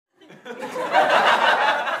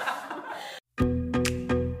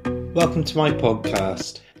Welcome to my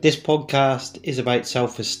podcast. This podcast is about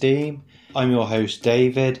self-esteem. I'm your host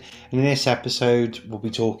David, and in this episode we'll be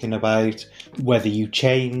talking about whether you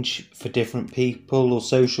change for different people or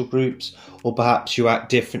social groups, or perhaps you act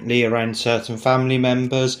differently around certain family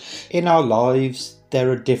members. In our lives there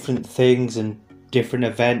are different things and different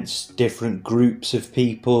events, different groups of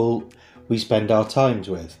people we spend our times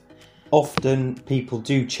with. Often people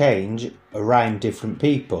do change around different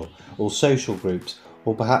people or social groups,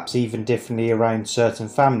 or perhaps even differently around certain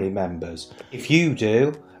family members. If you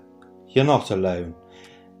do, you're not alone.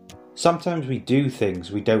 Sometimes we do things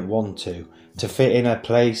we don't want to fit in a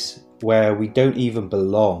place where we don't even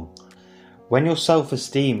belong. When your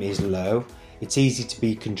self-esteem is low, it's easy to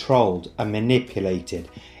be controlled and manipulated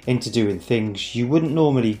into doing things you wouldn't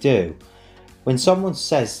normally do. When someone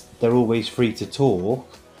says they're always free to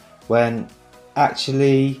talk, when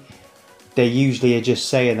actually they usually are just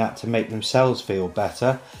saying that to make themselves feel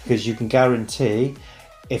better, because you can guarantee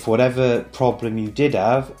if whatever problem you did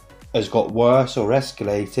have has got worse or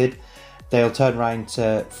escalated, they'll turn around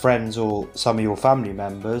to friends or some of your family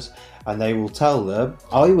members and they will tell them,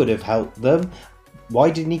 I would have helped them, why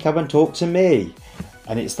didn't he come and talk to me?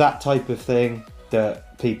 And it's that type of thing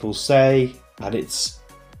that people say, and it's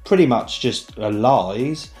pretty much just a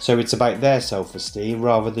lies. So it's about their self-esteem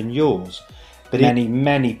rather than yours. But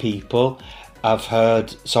many people have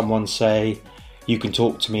heard someone say, you can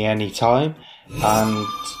talk to me anytime, and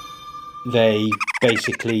they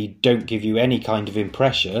basically don't give you any kind of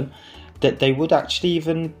impression that they would actually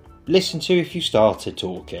even listen to if you started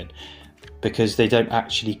talking, because they don't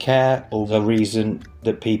actually care, or the reason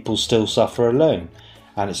that people still suffer alone,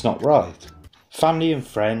 and it's not right. Family and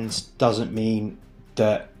friends doesn't mean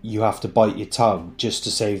that you have to bite your tongue just to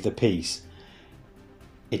save the peace.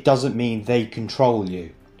 It doesn't mean they control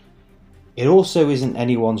you. It also isn't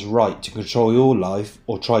anyone's right to control your life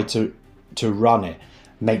or try to run it,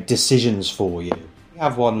 make decisions for you. You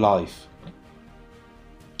have one life.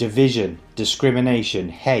 Division, discrimination,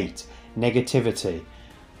 hate, negativity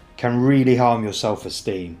can really harm your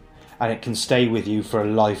self-esteem, and it can stay with you for a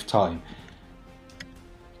lifetime.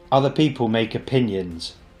 Other people make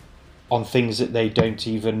opinions on things that they don't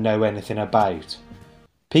even know anything about.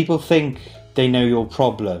 People think they know your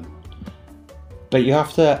problem, but you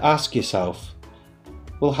have to ask yourself,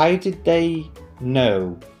 well, how did they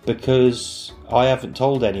know? Because I haven't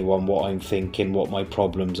told anyone what I'm thinking, what my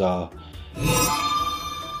problems are.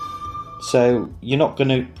 So you're not going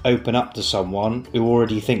to open up to someone who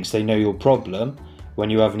already thinks they know your problem when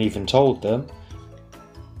you haven't even told them.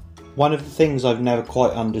 One of the things I've never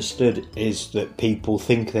quite understood is that people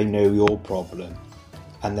think they know your problem,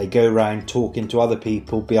 and they go around talking to other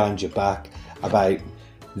people behind your back about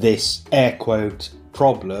this air quote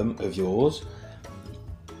problem of yours,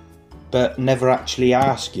 but never actually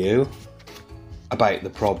ask you about the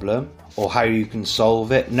problem or how you can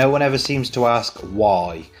solve it. No one ever seems to ask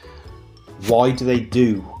why. Why do they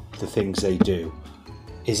do the things they do?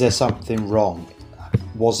 Is there something wrong?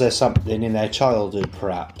 Was there something in their childhood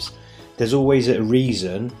perhaps? There's always a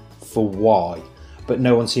reason for why, but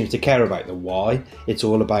no one seems to care about the why. It's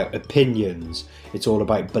all about opinions. It's all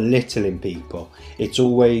about belittling people. It's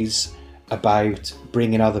always about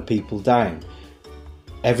bringing other people down.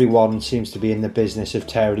 Everyone seems to be in the business of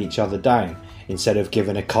tearing each other down instead of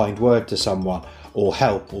giving a kind word to someone, or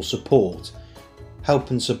help or support.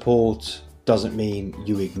 Help and support doesn't mean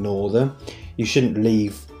you ignore them. You shouldn't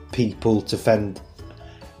leave people to fend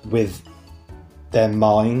with their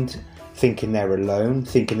mind, thinking they're alone,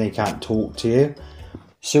 thinking they can't talk to you.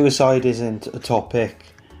 Suicide isn't a topic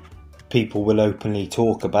people will openly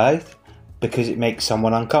talk about because it makes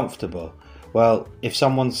someone uncomfortable. Well, if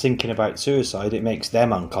someone's thinking about suicide, it makes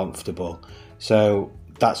them uncomfortable. So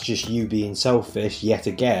that's just you being selfish yet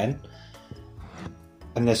again.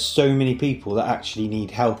 And there's so many people that actually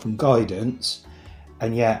need help and guidance,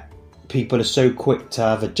 and yet people are so quick to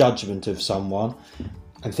have a judgment of someone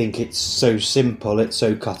and think it's so simple, it's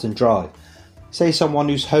so cut and dry. Say someone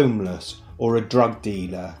who's homeless, or a drug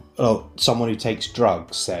dealer, or someone who takes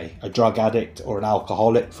drugs, say a drug addict or an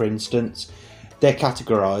alcoholic, for instance. They're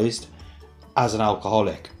categorised as an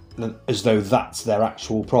alcoholic, as though that's their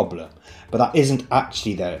actual problem. But that isn't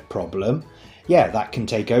actually their problem. Yeah, that can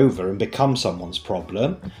take over and become someone's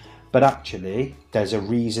problem, but actually there's a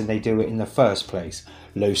reason they do it in the first place.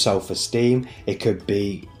 Low self-esteem, it could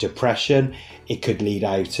be depression, it could lead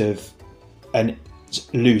out of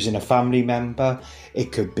losing a family member,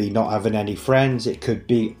 it could be not having any friends, it could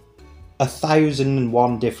be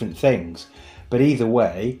 1,001 different things. But either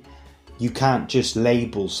way, you can't just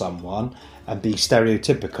label someone and be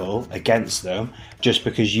stereotypical against them just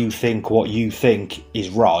because you think what you think is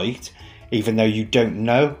right, even though you don't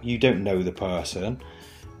know the person.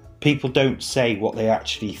 People don't say what they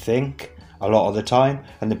actually think a lot of the time,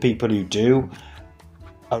 and the people who do,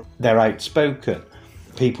 they're outspoken.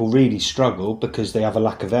 People really struggle because they have a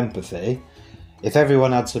lack of empathy. If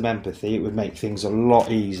everyone had some empathy, it would make things a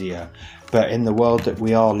lot easier. But in the world that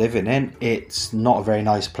we are living in, it's not a very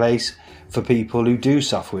nice place for people who do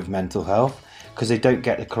suffer with mental health, because they don't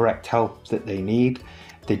get the correct help that they need.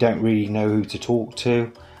 They don't really know who to talk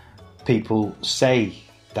to. People say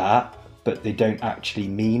that, but they don't actually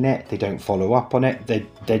mean it. They don't follow up on it.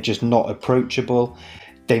 They're just not approachable.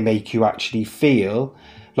 They make you actually feel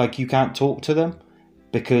like you can't talk to them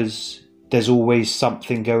because there's always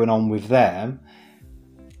something going on with them.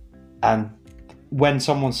 And when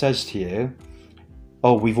someone says to you,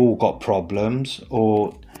 oh, we've all got problems,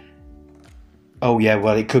 or, oh yeah,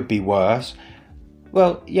 well, it could be worse.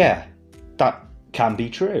 Well, yeah, that can be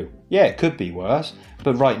true. Yeah, it could be worse.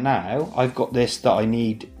 But right now, I've got this that I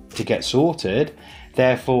need to get sorted.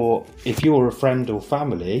 Therefore, if you're a friend or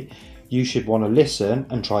family, you should want to listen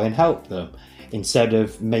and try and help them instead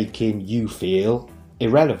of making you feel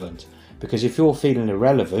irrelevant. Because if you're feeling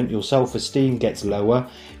irrelevant, your self-esteem gets lower,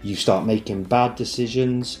 you start making bad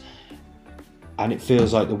decisions, and it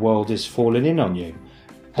feels like the world is falling in on you.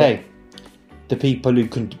 Hey, the people who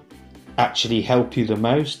can actually help you the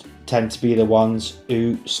most tend to be the ones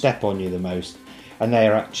who step on you the most. And they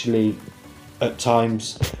are actually, at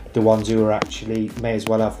times, the ones who are actually may as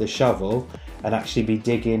well have the shovel and actually be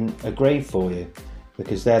digging a grave for you.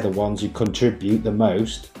 Because they're the ones who contribute the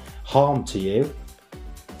most harm to you,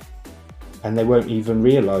 and they won't even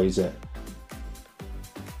realise it.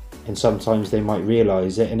 And sometimes they might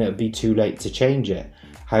realise it and it'll be too late to change it.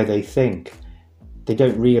 How they think. They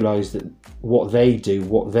don't realise that what they do,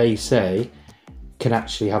 what they say, can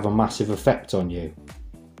actually have a massive effect on you.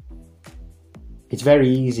 It's very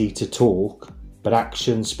easy to talk, but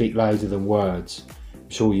actions speak louder than words. I'm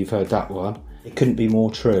sure you've heard that one. It couldn't be more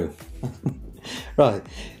true. Right.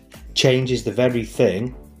 Change is the very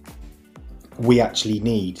thing we actually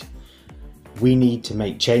need. We need to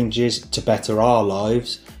make changes to better our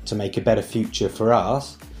lives, to make a better future for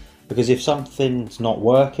us. Because if something's not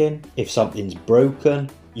working, if something's broken,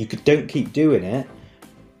 don't keep doing it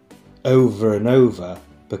over and over.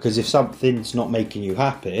 Because if something's not making you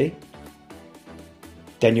happy,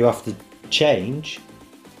 then you have to change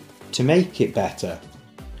to make it better.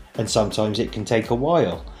 And sometimes it can take a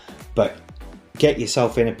while. But get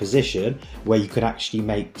yourself in a position where you can actually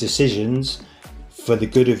make decisions for the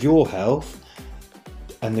good of your health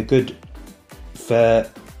and the good for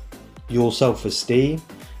your self-esteem,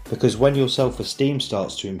 because when your self-esteem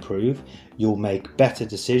starts to improve, you'll make better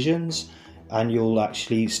decisions and you'll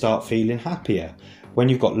actually start feeling happier. When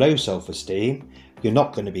you've got low self-esteem, you're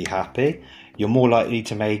not going to be happy. You're more likely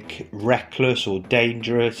to make reckless or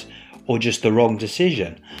dangerous or just the wrong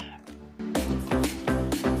decision.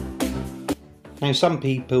 Now, some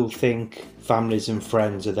people think families and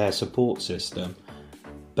friends are their support system,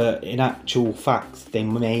 but in actual fact, they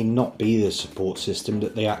may not be the support system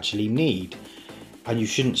that they actually need. And you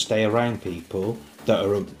shouldn't stay around people that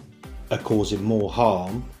are causing more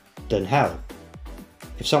harm than help.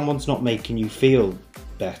 If someone's not making you feel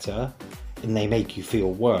better and they make you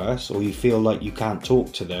feel worse, or you feel like you can't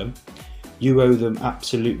talk to them, you owe them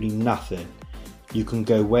absolutely nothing. You can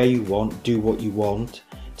go where you want, do what you want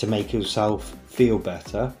to make yourself feel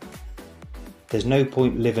better. There's no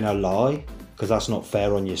point living a lie, because that's not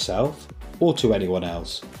fair on yourself or to anyone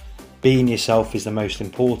else. Being yourself is the most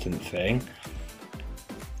important thing.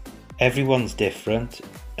 Everyone's different,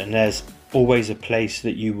 and there's always a place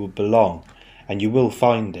that you will belong, and you will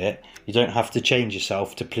find it. You don't have to change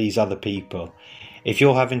yourself to please other people. If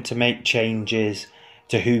you're having to make changes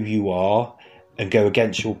to who you are and go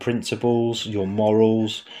against your principles, your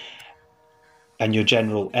morals, and your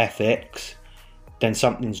general ethics, then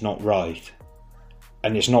something's not right.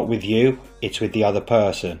 And it's not with you, it's with the other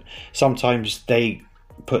person. Sometimes they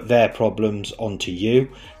put their problems onto you,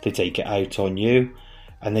 they take it out on you,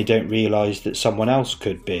 and they don't realise that someone else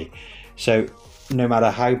could be. So no matter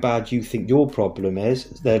how bad you think your problem is,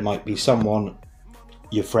 there might be someone,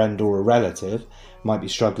 your friend or a relative, might be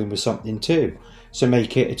struggling with something too. So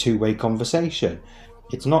make it a two-way conversation.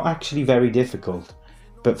 It's not actually very difficult,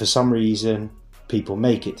 but for some reason people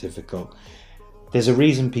make it difficult. There's a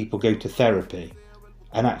reason people go to therapy.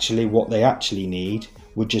 And actually what they actually need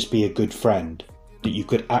would just be a good friend that you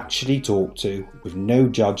could actually talk to with no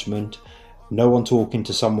judgment, no one talking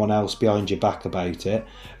to someone else behind your back about it.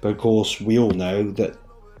 But of course we all know that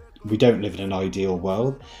We don't live in an ideal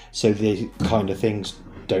world, so these kind of things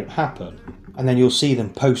don't happen. And then you'll see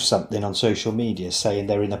them post something on social media saying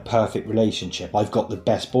they're in a perfect relationship. I've got the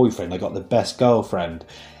best boyfriend, I've got the best girlfriend,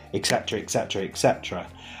 etc, etc, etc.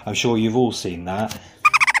 I'm sure you've all seen that.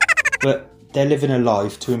 But they're living a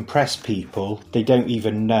life to impress people they don't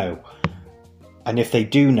even know. And if they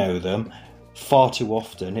do know them, far too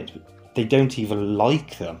often they don't even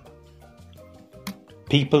like them.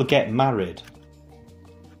 People get married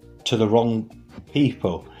to the wrong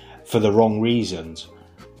people for the wrong reasons.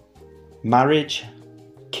 Marriage,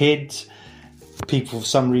 kids, people for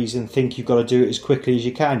some reason think you've got to do it as quickly as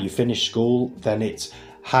you can. You finish school, then it's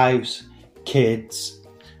house, kids,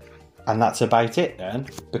 and that's about it then,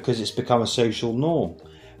 because it's become a social norm.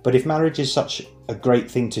 But if marriage is such a great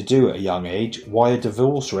thing to do at a young age, why are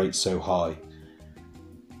divorce rates so high?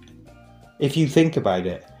 If you think about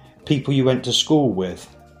it, people you went to school with,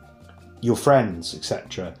 your friends,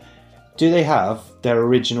 etc., do they have their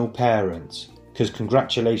original parents? Because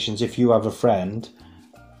congratulations if you have a friend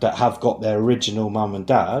that have got their original mum and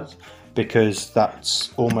dad, because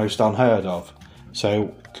that's almost unheard of.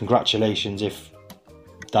 So congratulations if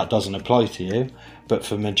that doesn't apply to you, but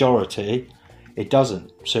for majority it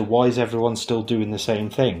doesn't. So why is everyone still doing the same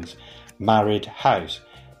things? Married, house.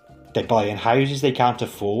 They're buying houses they can't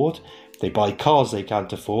afford, they buy cars they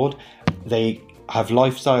can't afford, they have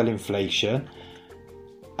lifestyle inflation,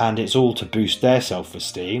 and it's all to boost their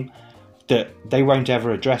self-esteem, that they won't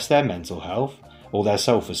ever address their mental health or their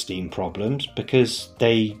self-esteem problems because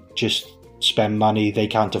they just spend money they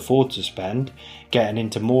can't afford to spend, getting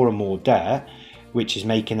into more and more debt, which is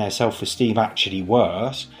making their self-esteem actually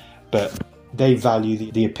worse. But they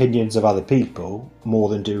value the opinions of other people more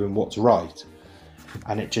than doing what's right,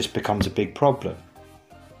 and it just becomes a big problem.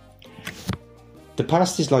 The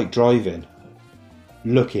past is like driving,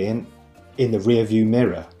 looking in the rear view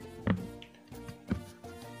mirror.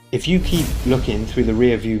 If you keep looking through the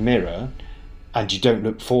rear view mirror and you don't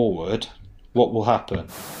look forward, what will happen?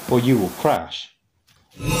 Well, you will crash.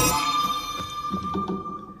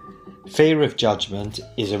 Fear of judgment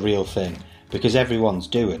is a real thing because everyone's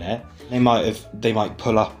doing it. They might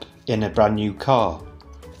pull up in a brand new car.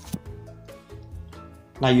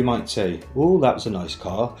 Now you might say, oh, that was a nice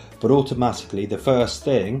car, but automatically the first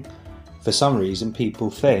thing, for some reason,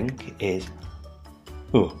 people think is,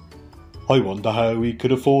 oh, I wonder how he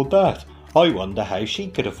could afford that. I wonder how she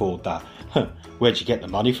could afford that. Where'd you get the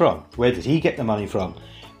money from? Where did he get the money from?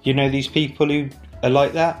 You know these people who are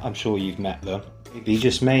like that? I'm sure you've met them. Maybe,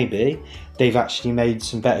 just maybe, they've actually made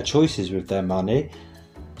some better choices with their money.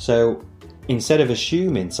 So instead of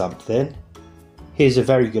assuming something, here's a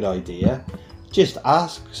very good idea. Just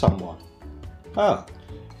ask someone. Oh,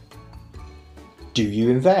 do you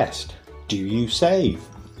invest? Do you save?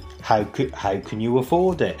 How can you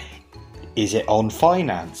afford it? Is it on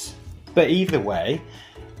finance? But either way,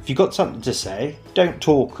 if you've got something to say, don't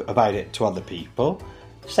talk about it to other people.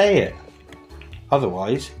 Say it.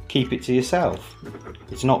 Otherwise, keep it to yourself.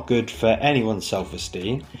 It's not good for anyone's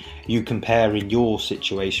self-esteem. You comparing your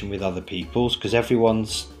situation with other people's, because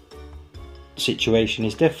everyone's situation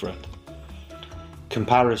is different.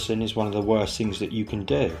 Comparison is one of the worst things that you can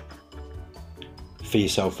do for your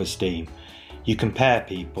self-esteem. You compare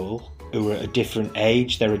people who are at a different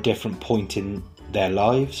age, they're at a different point in their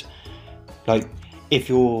lives. Like, if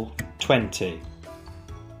you're 20,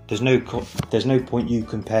 there's no point you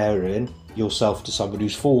comparing yourself to someone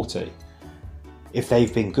who's 40. If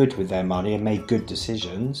they've been good with their money and made good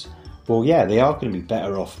decisions, well, yeah, they are going to be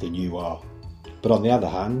better off than you are. But on the other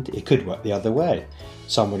hand, it could work the other way.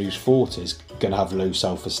 Someone who's 40 is going to have low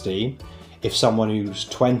self-esteem if someone who's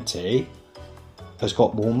 20 has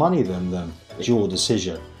got more money than them. It's your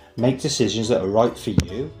decision. Make decisions that are right for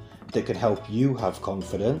you, that can help you have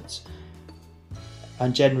confidence,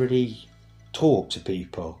 and generally talk to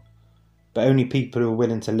people, but only people who are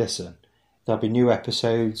willing to listen. There'll be new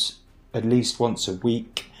episodes at least once a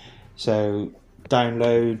week, so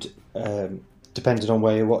download, depending on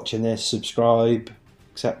where you're watching this, subscribe,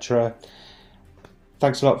 etc.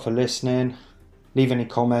 Thanks a lot for listening. Leave any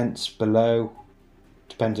comments below,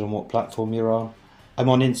 depending on what platform you're on. I'm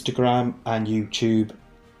on Instagram and YouTube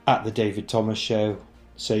at The David Thomas Show,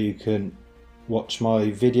 so you can watch my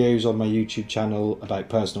videos on my YouTube channel about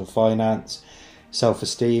personal finance,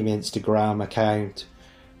 self-esteem, Instagram account,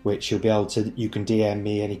 which you can DM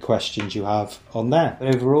me any questions you have on there.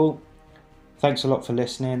 But overall, thanks a lot for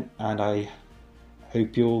listening, and I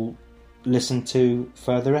hope you'll listen to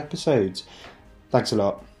further episodes. Thanks a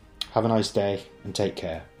lot. Have a nice day and take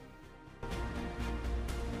care.